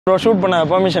Bro shoot பண்ண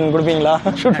permission கொடுப்பீங்களா?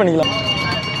 Shoot பண்ணிக்கலாம்.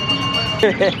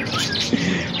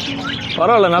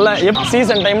 பரவாயில்ல, நல்லா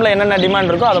சீசன் டைமில் என்னென்ன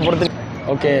டிமாண்ட் இருக்கோ அதை பொறுத்து.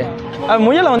 ஓகே,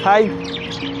 முயலை வந்து ஹாய்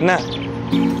என்ன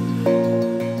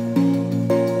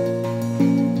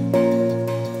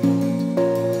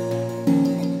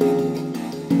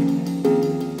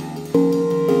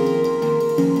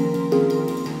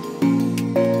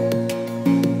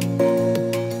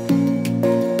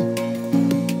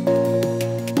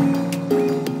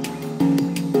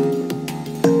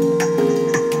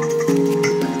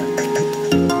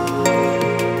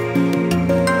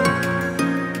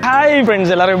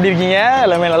ஃப்ரெண்ட்ஸ் எல்லாரும் எப்படி இருக்கீங்க?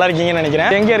 எல்லாமே நல்லா இருக்கீங்கன்னு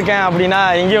நினைக்கிறேன். எங்கே இருக்கேன் அப்படின்னா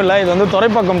எங்கேயும் இல்லை, இது வந்து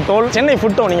Thoraipakkam toll, Chennai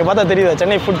food down. நீங்கள் பார்த்தா தெரியுதா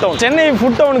Chennai food down. Chennai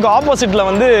food டவுனுக்கு ஆப்போசிட்டில்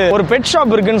வந்து ஒரு பெட்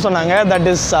ஷாப் இருக்குன்னு சொன்னாங்க. That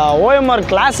is OMR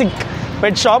Classic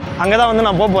pet shop. அங்கே தான் வந்து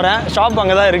நான் போகிறேன். ஷாப்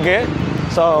அங்கே தான் இருக்குது.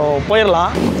 ஸோ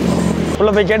போயிடலாம்,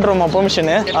 உள்ளே போய் கேட்டுருவோமா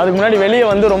பெர்மிஷனு. அதுக்கு முன்னாடி வெளியே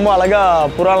வந்து ரொம்ப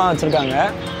அழகாக புறாலாம் வச்சுருக்காங்க.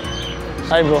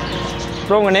 Hi bro.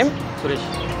 ப்ரோ உங்கள் நேம்? சுரேஷ்.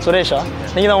 சுரேஷா?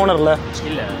 நீங்கள் தான் ஓனர்ல?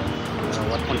 இல்லை,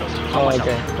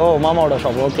 ஓகே. ஓ, மாமாவோட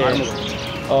ஷாப். ஓகே.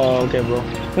 Okay bro.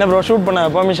 என்ன ப்ரோ ஷூட் பண்ண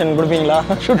பெர்மிஷன் கொடுப்பீங்களா?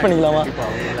 ஷூட் பண்ணிக்கலாமா?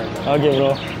 Okay bro.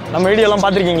 நம்ம வீடியோலாம்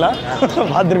பார்த்துருக்கீங்களா?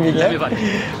 பார்த்துருப்பீங்க.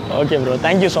 Okay bro,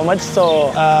 thank you so much. So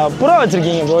புறா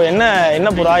வச்சுருக்கீங்க ப்ரோ.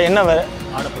 என்ன புறா, என்ன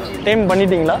டைம்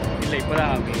பண்ணிட்டீங்களா? இல்லை,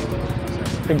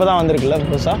 இப்போ தான் வந்திருக்குல்ல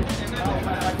புதுசா?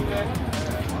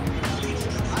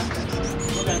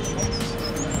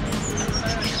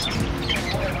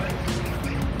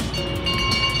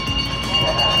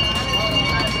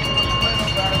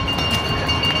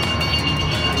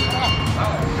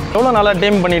 எவ்வளோ நாளாக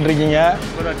டைம் பண்ணிகிட்ருக்கீங்க?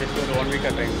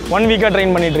 1 வீக்காக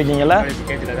ட்ரெயின் பண்ணிகிட்ருக்கீங்களா?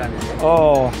 ஓ,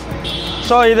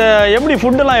 ஸோ இதை எப்படி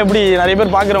ஃபுட்டெல்லாம் எப்படி? நிறைய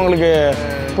பேர் பார்க்குறவங்களுக்கு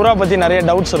புறா பற்றி நிறைய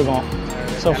டவுட்ஸ் இருக்கும்.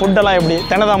 ஸோ ஃபுட்டெல்லாம் எப்படி?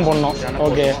 தினை தான் போடணும்.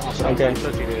 Okay okay.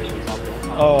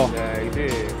 ஓ,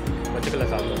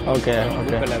 okay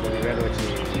okay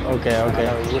okay okay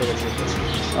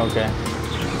okay.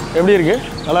 எப்படி இருக்குது?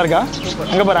 நல்லா இருக்கா?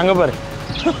 அங்கே பாரு.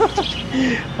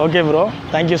 Okay bro,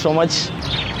 thank you so much.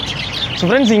 So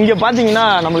friends, இங்கே பார்த்தீங்கன்னா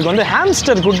நம்மளுக்கு வந்து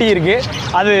ஹாம்ஸ்டர் குட்டி இருக்குது.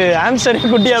 அது ஹாம்ஸ்டர்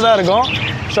குட்டியாக தான் இருக்கும்.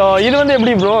 ஸோ இது வந்து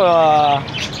எப்படி ப்ரோ,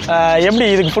 எப்படி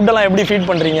இதுக்கு ஃபுட்டெல்லாம் எப்படி ஃபீட்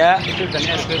பண்ணுறீங்க?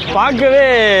 பார்க்கவே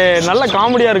நல்ல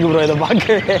காமெடியாக இருக்குது ப்ரோ. இதை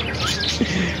பார்க்கவே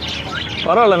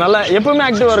பரவாயில்ல, நல்லா எப்போவுமே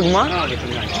ஆக்டிவாக இருக்குமா?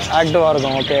 ஆக்டிவாக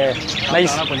இருக்கும். Okay,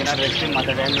 nice.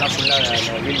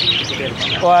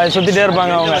 சுற்றிட்டே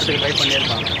இருப்பாங்க அவங்க.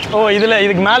 ஓ,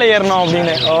 இதுக்கு மேலே ஏறணும்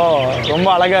அப்படின்னு. ஓ, ரொம்ப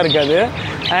அழகாக இருக்காது.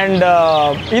 அண்ட்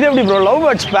இது எப்படி ப்ரோ, லவ்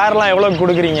பேர்ட்ஸ் பேர்லாம் எவ்வளோ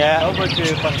கொடுக்குறீங்க? லவ்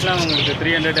பேர்ட்ஸ் ஃபஸ்ட்லாம் உங்களுக்கு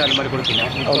 300 அது மாதிரி கொடுப்பீங்க.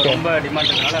 ஓகே, ரொம்ப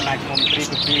டிமாண்ட்னால மேக்ஸிமம்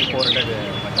 350 400.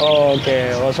 ஓகே.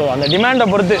 ஓ, ஸோ அந்த டிமாண்டை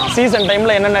பொறுத்து சீசன்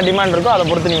டைமில் என்னென்ன டிமாண்ட் இருக்கோ அதை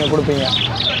பொறுத்து நீங்கள் கொடுப்பீங்க.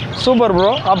 Super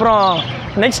bro. அப்புறம்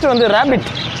நெக்ஸ்ட் வந்து ரேபிட்.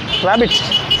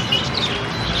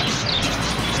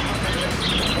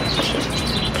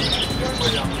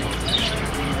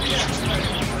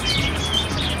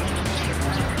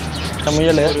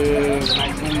 முயல்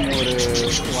ஒரு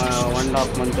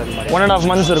 1.5 months அது மாதிரி. 1.5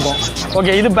 months இருக்கும்.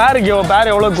 ஓகே, இது பேர்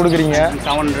எவ்வளோ கொடுக்குறீங்க?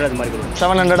 700 அது மாதிரி கொடுக்குறீங்க.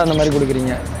 700 அந்த மாதிரி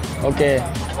கொடுக்குறீங்க. ஓகே.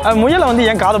 முயலை வந்து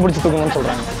ஏன் காதை பிடிச்சி தூக்கணும்னு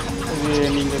சொல்கிறாங்க? இது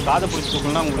நீங்கள் காதை பிடிச்சி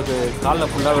தூக்கணும்னா உங்களுக்கு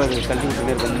காலில் ஃபுல்லாக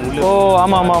கல்விக்கிட்டே இருக்கும். ஓ,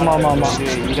 ஆமாம்.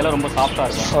 இங்கெல்லாம் ரொம்ப சாஃப்டாக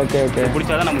இருக்கும். Okay okay.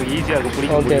 பிடிச்சாதான் நமக்கு ஈஸியாக இருக்கும்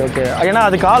பிடிக்கும். Okay okay. ஏன்னா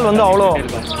அது கால் வந்து அவ்வளோ,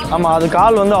 ஆமாம், அது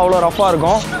கால் வந்து அவ்வளோ ரஃப்பாக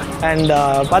இருக்கும். அண்ட்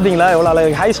பார்த்தீங்களா எவ்வளோ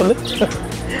அழகு. ஹாய் சொல்லு.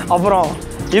 அப்புறம்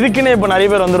இதுக்குன்னு இப்போ நிறைய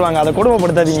பேர் வந்துடுவாங்க. அதை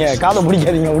கொடுமைப்படுத்தாதீங்க, காதை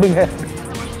பிடிக்காதீங்க, விடுங்க.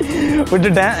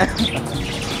 விட்டுட்டேன்.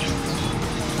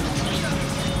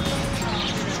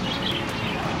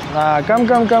 கம்.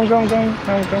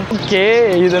 ஓகே,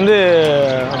 இது வந்து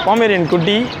பாமேரியன்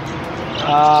குட்டி.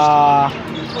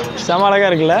 செம அழகாக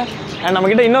இருக்குல்ல. அண்ட்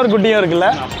நம்மக்கிட்ட இன்னொரு குட்டியும் இருக்குல்ல,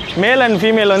 மேல் அண்ட்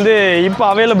ஃபீமேல் வந்து இப்போ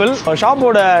அவைலபிள்.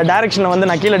 ஷாப்போட டைரெக்ஷனை வந்து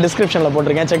நான் கீழே டிஸ்கிரிப்ஷனில்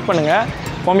போட்டிருக்கேன், செக் பண்ணுங்கள்.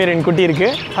 பாமேரியன் குட்டி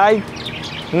இருக்குது. ஹாய்.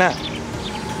 என்ன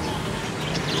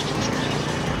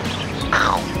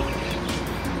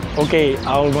ஓகே,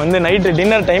 அவங்களுக்கு வந்து நைட்டு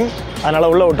டின்னர் டைம், அதனால்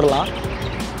உள்ளே விட்டுறலாம்.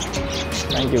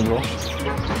 Thank you bro.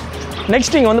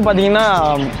 நெக்ஸ்ட் இங்கே வந்து பார்த்தீங்கன்னா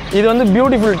இது வந்து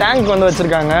பியூட்டிஃபுல் டேங்க் வந்து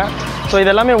வச்சுருக்காங்க. ஸோ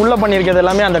இது எல்லாமே உள்ளே பண்ணியிருக்கிறது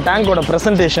எல்லாமே அந்த டேங்கோட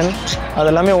ப்ரெசன்டேஷன், அது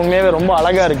எல்லாமே உண்மையாகவே ரொம்ப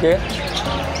அழகாக இருக்குது.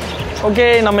 ஓகே,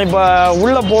 நம்ம இப்போ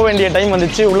உள்ளே போக வேண்டிய டைம்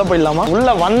வந்துச்சு. உள்ளே போயிடலாமா?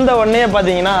 உள்ளே வந்த உடனே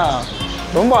பார்த்தீங்கன்னா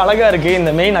ரொம்ப அழகாக இருக்குது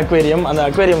இந்த மெயின் அக்வேரியம். அந்த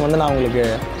அக்வேரியம் வந்து நான் உங்களுக்கு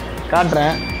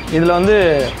காட்டுறேன். இதில் வந்து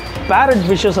பேரட்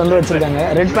ஃபிஷ்ஷஸ் வந்து வச்சுருக்காங்க.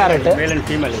 Red பேரட்டு, male and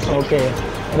female. Okay,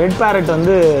 red farad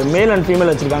வந்து மேல் அண்ட்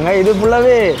ஃபீமேல் வச்சுருக்காங்க. இது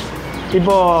ஃபுல்லாகவே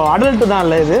இப்போது அடல்ட்டு தான்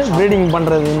இல்லை, இது ப்ரீடிங்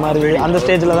பண்ணுறது மாதிரி அந்த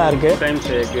ஸ்டேஜில் தான்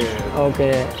இருக்குது. ஓகே,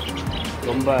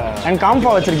 ரொம்ப. And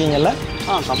Campa வச்சுருக்கீங்கல்ல?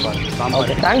 Campa.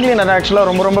 Okay, tank cleaner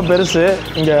ஆக்சுவலாக ரொம்ப பெருசு.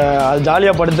 இங்கே அது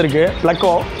ஜாலியாக படுத்துருக்கு.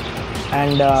 Pleco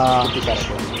and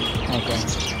okay.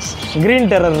 Green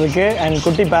terror இருக்குது அண்ட்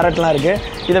குட்டி பேரட்லாம் இருக்குது.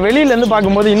 இதை வெளியிலேருந்து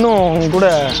பார்க்கும்போது இன்னும் கூட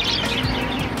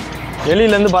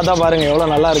வெளியிலேருந்து பார்த்தா பாருங்கள் எவ்வளோ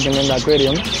நல்லா இருக்குங்க இந்த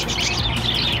அக்வேரியம்.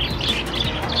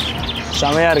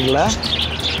 செமையாக இருக்குல்ல.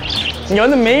 இங்கே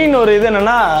வந்து மெயின் ஒரு இது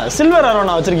என்னென்னா சில்வர்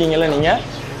அரோனா வச்சுருக்கீங்கல்ல நீங்கள்.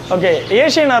 ஓகே,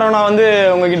 ஏஷியன் அரோனா வந்து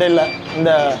உங்ககிட்ட இல்லை,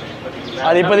 இந்த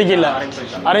அது இப்போதைக்கு இல்லை,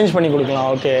 அரேஞ்ச் பண்ணி கொடுக்கலாம்.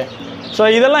 ஓகே, ஸோ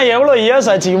இதெல்லாம் எவ்வளோ இயர்ஸ்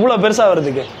ஆச்சு இவ்வளோ பெருசாக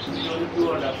வரதுக்கு?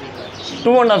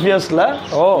 2.5 இயர்ஸில்.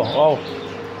 ஓ ஓ,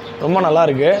 ரொம்ப நல்லா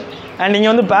இருக்குது. அண்ட்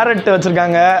இங்கே வந்து பேரட்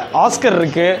வச்சுருக்காங்க, ஆஸ்கர்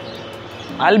இருக்குது,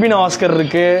 ஆல்பினோ ஆஸ்கர்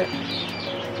இருக்குது,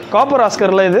 காப்பர்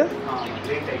ஆஸ்கரில் இது.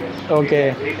 ஓகே,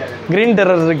 க்ரீன்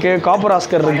டெரர் இருக்குது, காப்பர்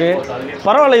ஆஸ்கர் இருக்குது.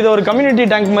 பரவாயில்ல, இது ஒரு கம்யூனிட்டி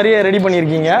டேங்க் மாதிரியே ரெடி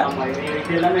பண்ணியிருக்கீங்க.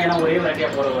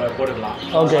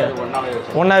 ஓகே,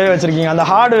 ஒன்றாவே வச்சுருக்கீங்க. அந்த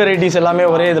ஹார்டு வெரைட்டிஸ் எல்லாமே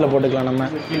ஒரே இதில் போட்டுக்கலாம் நம்ம.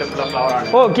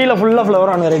 ஓ, கீழே ஃபுல்லாக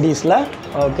flower on வெரைட்டிஸில்.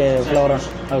 Okay, flower on.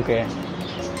 Okay,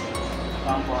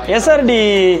 SRT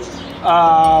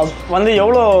வந்து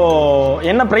எவ்வளோ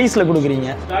என்ன ப்ரைஸில் கொடுக்குறீங்க?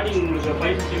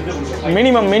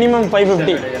 மினிமம்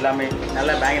 550. எல்லாமே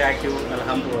நல்ல பேங்கர் ஆக்டிவ், நல்ல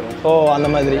ஹம்ப் வரும். ஓ, அந்த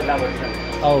மாதிரி.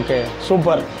 Okay,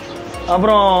 super.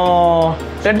 அப்புறம்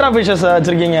டெட்ரா ஃபிஷஸ்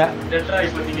வச்சுருக்கீங்க. டெட்ரா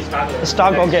இப்போதைக்கு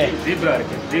ஸ்டாக். ஓகே, ஜீப்ரா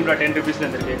இருக்குது. ஜீப்ரா 10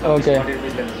 ரூபீஸ்லேருந்து இருக்குது. ஓகே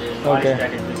ஓகே,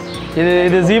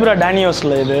 இது ஜீப்ரா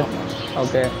டேனியோஸில் இது.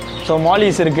 ஓகே, ஸோ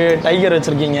மாலிஸ் இருக்குது, டைகர்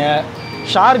வச்சுருக்கீங்க,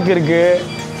 ஷார்க்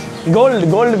இருக்குது,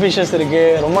 கோல்டு ஃபிஷஸ்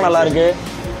இருக்குது, ரொம்ப நல்லாயிருக்கு.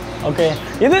 ஓகே,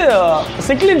 இது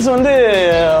சிக்லிட்ஸ் வந்து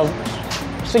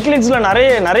சிக்லிட்ஸில்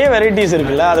நிறைய வெரைட்டிஸ்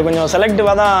இருக்குல்ல, அது கொஞ்சம்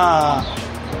செலக்டிவாக தான்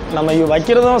நம்ம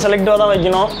வைக்கிறதும் செலக்டிவாக தான்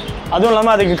வைக்கணும். அதுவும்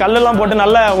இல்லாமல் அதுக்கு கல்லெல்லாம் போட்டு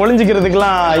நல்லா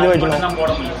ஒளிஞ்சிக்கிறதுக்கெலாம் இது வைக்கணும்.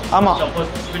 ஆமாம்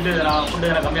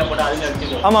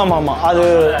ஆமாம், அது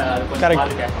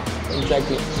கரெக்ட்,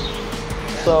 எக்ஸாக்ட்லி.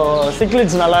 ஸோ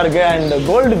சிக்லிட்ஸ் நல்லாயிருக்கு. அண்ட்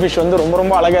கோல்டு ஃபிஷ் வந்து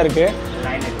ரொம்ப அழகாக இருக்குது.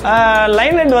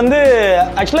 லைன்ஹெட் வந்து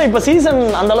ஆக்சுவலாக இப்போ சீசன்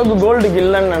அந்தளவுக்கு கோல்டுக்கு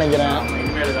இல்லைன்னு நினைக்கிறேன்.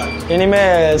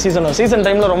 இனிமேல் சீசன்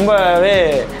டைமில் ரொம்பவே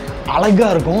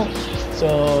அழகாக இருக்கும். ஸோ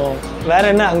வேறு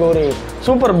என்ன, அங்கே ஒரு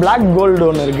சூப்பர் பிளாக் கோல்டு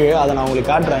ஒன்று இருக்குது, அதை நான்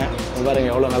உங்களுக்கு காட்டுறேன். பாருங்க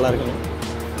எவ்வளோ நல்லா இருக்குன்னு.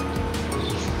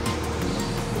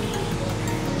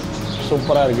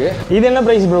 சூப்பராக இருக்குது. இது என்ன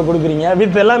ப்ரைஸ் ப்ரோ கொடுக்குறீங்க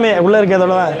வித் எல்லாமே உள்ளே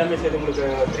இருக்கிறதோட?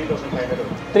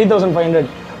 3500.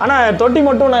 ஆனால் தொட்டி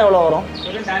மட்டும் நான் எவ்வளோ வரும்?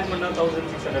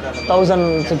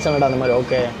 1600 அந்த மாதிரி.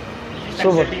 Okay,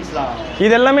 super.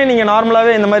 இது எல்லாமே நீங்கள்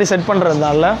நார்மலாகவே இந்த மாதிரி செட்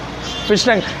பண்ணுறதுனால ஃபிஷ்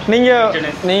டேங்க்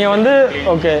நீங்கள் வந்து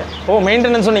ஓகே. ஓ,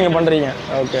 மெயின்டெனன்ஸும் நீங்கள் பண்ணுறீங்க.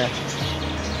 ஓகே,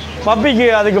 பப்பிக்கு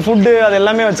அதுக்கு ஃபுட்டு அது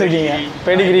எல்லாமே வச்சுருக்கீங்க,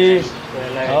 பெடிகிரி.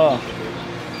 ஓ,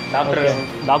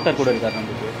 டாக்டர் கூட இருக்கார்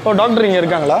நமக்கு. ஓ, டாக்டர் இங்கே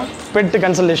இருக்காங்களா பெட்டு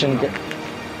கன்சல்டேஷனுக்கு?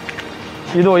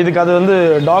 இதுக்கு அது வந்து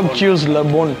டாக் க்யூஸில்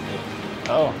போன்.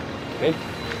 ஓ, ரைட்.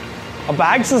 அப்போ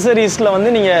ஆக்சசரிஸில் வந்து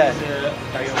நீங்கள்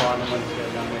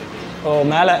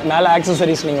மேலே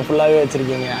ஆக்சசரிஸ் நீங்கள் ஃபுல்லாகவே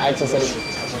வச்சுருக்கீங்க ஆக்சசரிஸ்.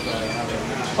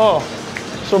 ஓ,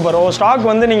 சூப்பர். ஓ, ஸ்டாக்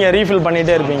வந்து நீங்கள் ரீஃபில்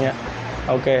பண்ணிகிட்டே இருப்பீங்க.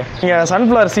 ஓகே, நீங்கள்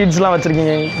சன்ஃப்ளவர் சீட்ஸ்லாம்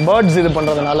வச்சுருக்கீங்க பேர்ட்ஸ் இது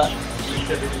பண்ணுறதுனால.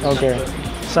 ஓகே,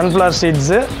 சன்ஃப்ளவர்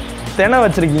சீட்ஸு, தெனை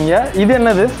வச்சுருக்கீங்க. இது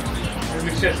என்னது?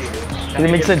 இது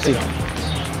மிக்சட் சீட்.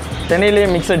 தென்னையிலேயே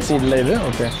மிக்சட் சீடில் இது.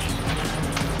 ஓகே.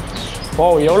 ஓ,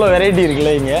 எவ்வளோ வெரைட்டி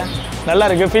இருக்குல்ல இங்கே. நல்லா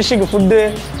இருக்குது. ஃபிஷ்ஷுக்கு ஃபுட்டு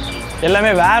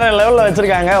எல்லாமே வேறு லெவலில்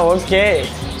வச்சுருக்காங்க. ஓகே,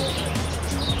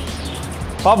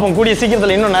 பார்ப்போம் கூடிய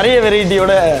சீக்கிரத்தில் இன்னும் நிறைய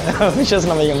வெரைட்டியோட ஃபிஷ்ஷஸ்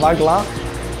நம்ம இங்கே பார்க்கலாம்.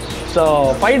 ஸோ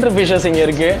ஃபைட்ரு ஃபிஷ்ஷஸ் இங்கே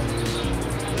இருக்குது.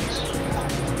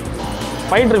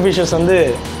 ஃபைட்ரு ஃபிஷ்ஷஸ் வந்து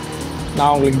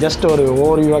நான் உங்களுக்கு ஜஸ்ட் ஒரு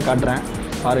ஓவர்வியூவாக காட்டுறேன்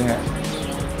பாருங்கள்.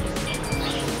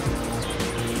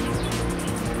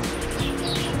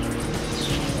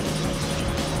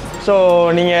 ஸோ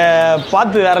நீங்கள்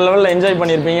பார்த்து வேறு லெவலில் என்ஜாய்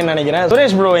பண்ணியிருப்பீங்கன்னு நினைக்கிறேன்.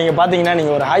 சுரேஷ் ப்ரோ இங்கே பார்த்தீங்கன்னா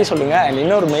நீங்கள் ஒரு ஹாய் சொல்லுங்கள். அண்ட்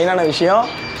இன்னொரு மெயினான விஷயம்,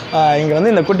 இங்கே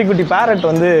வந்து இந்த குட்டி பேரட்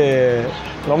வந்து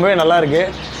ரொம்பவே நல்லாயிருக்கு.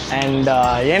 அண்ட்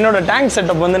என்னோடய டேங்க்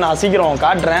செட்டப் வந்து நான் சீக்கிரம்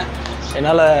காட்டுறேன்.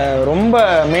 என்னால் ரொம்ப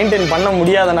மெயின்டைன் பண்ண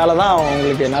முடியாதனால தான்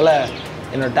உங்களுக்கு என்னால்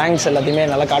என்னோடய டேங்க்ஸ் எல்லாத்தையுமே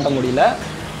என்னால் காட்ட முடியல.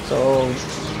 ஸோ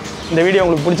இந்த வீடியோ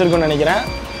உங்களுக்கு பிடிச்சிருக்குன்னு நினைக்கிறேன்.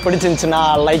 பிடிச்சிருந்துச்சுன்னா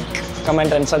like,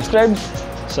 comment and subscribe.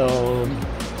 So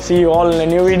see you all in a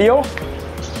new video.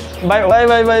 Bye.